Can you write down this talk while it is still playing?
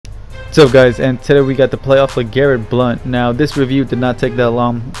What's up guys, and today we got the playoff LeGarrette Blount. Now this review did not take that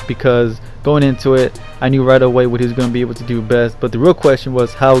long because going into it I knew right away what he was going to be able to do best, but the real question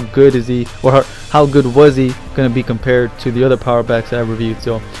was how good is he, or how good was he going to be compared to the other power backs I reviewed.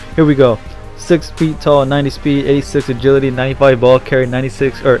 So here we go. 6 feet tall, 90 speed, 86 agility, 95 ball carry,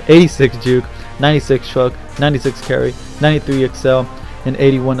 96 or 86 juke, 96 truck, 96 carry, 93 excel, and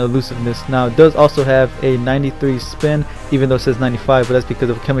 81 elusiveness. Now it does also have a 93 spin, even though it says 95, but that's because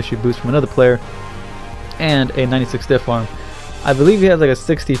of a chemistry boost from another player, and a 96 stiff arm. I believe he has like a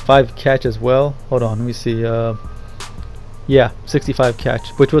 65 catch as well. Hold on, let me see. Yeah, 65 catch,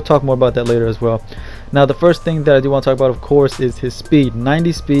 which we'll talk more about that later as well. Now the first thing that I do want to talk about, of course, is his speed.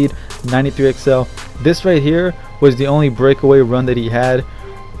 90 speed, 93 excel. This right here was the only breakaway run that he had.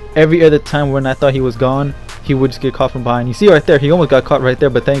 Every other time when I thought he was gone, he would just get caught from behind. You see right there, he almost got caught right there,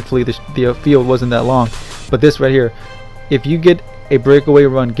 but thankfully the field wasn't that long. But this right here, if you get a breakaway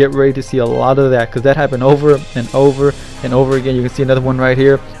run, get ready to see a lot of that, because that happened over and over and over again. You can see another one right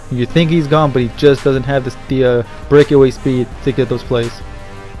here. You think he's gone, but he just doesn't have the breakaway speed to get those plays.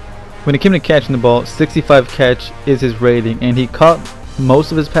 When it came to catching the ball, 65 catch is his rating, and he caught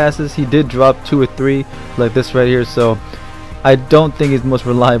most of his passes. He did drop 2 or 3 like this right here, so I don't think he's the most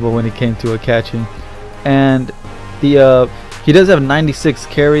reliable when it came to a catching. And he does have 96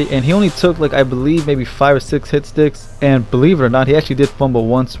 carry, and he only took, like, I believe maybe 5 or 6 hit sticks, and believe it or not, he actually did fumble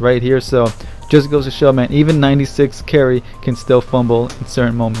once right here. So just goes to show, man, even 96 carry can still fumble in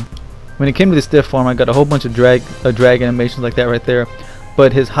certain moments. When it came to the stiff arm, I got a whole bunch of drag animations like that right there,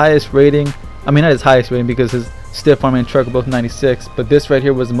 but his highest rating, I mean not his highest rating because his stiff arm and truck are both 96, but this right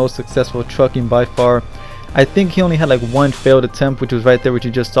here was the most successful trucking by far. I think he only had like 1 failed attempt, which was right there, which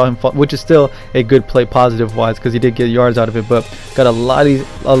you just saw him fall, which is still a good play positive wise because he did get yards out of it, but got a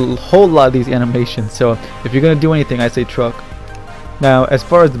whole lot of these animations. So if you're gonna do anything, I say truck. Now as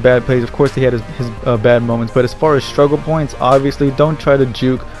far as the bad plays, of course he had his bad moments, but as far as struggle points, obviously don't try to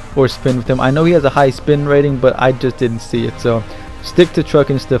juke or spin with him. I know he has a high spin rating, but I just didn't see it, so stick to truck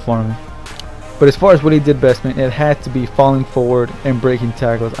and stiff arming. But as far as what he did best, man, it had to be falling forward and breaking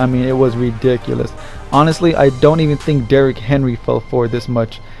tackles. I mean, it was ridiculous. Honestly, I don't even think Derrick Henry fell forward this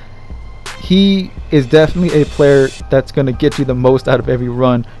much. He is definitely a player that's going to get you the most out of every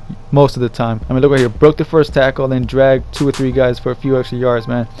run most of the time. I mean, look right here. Broke the first tackle, then dragged 2 or 3 guys for a few extra yards,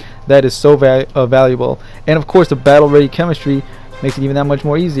 man. That is so valuable. And, of course, the battle-ready chemistry makes it even that much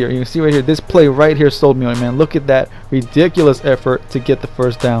more easier. You can see right here, this play right here sold me on it, man. Look at that ridiculous effort to get the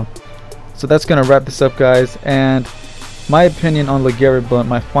first down. So that's going to wrap this up, guys. And my opinion on LeGarrette Blount,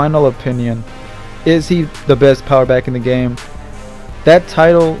 my final opinion, is he the best power back in the game? That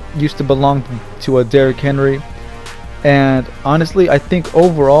title used to belong to a Derrick Henry, and honestly I think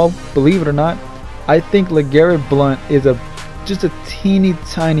overall, believe it or not, I think LeGarrette Blount is just a teeny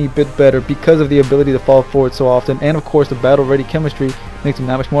tiny bit better because of the ability to fall forward so often, and of course the battle ready chemistry makes him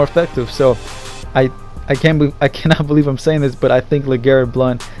that much more effective. So I cannot believe I'm saying this, but I think LeGarrette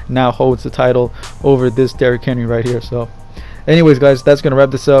Blount now holds the title over this Derrick Henry right here. So anyways guys, that's gonna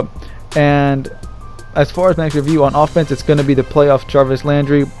wrap this up. And as far as my next review, on offense, it's going to be the playoff Jarvis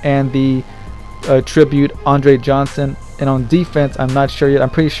Landry and the tribute Andre Johnson. And on defense, I'm not sure yet. I'm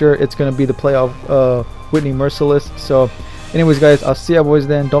pretty sure it's going to be the playoff Whitney Merciless. So anyways guys, I'll see y'all boys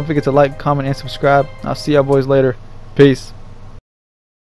then. Don't forget to like, comment, and subscribe. I'll see y'all boys later. Peace.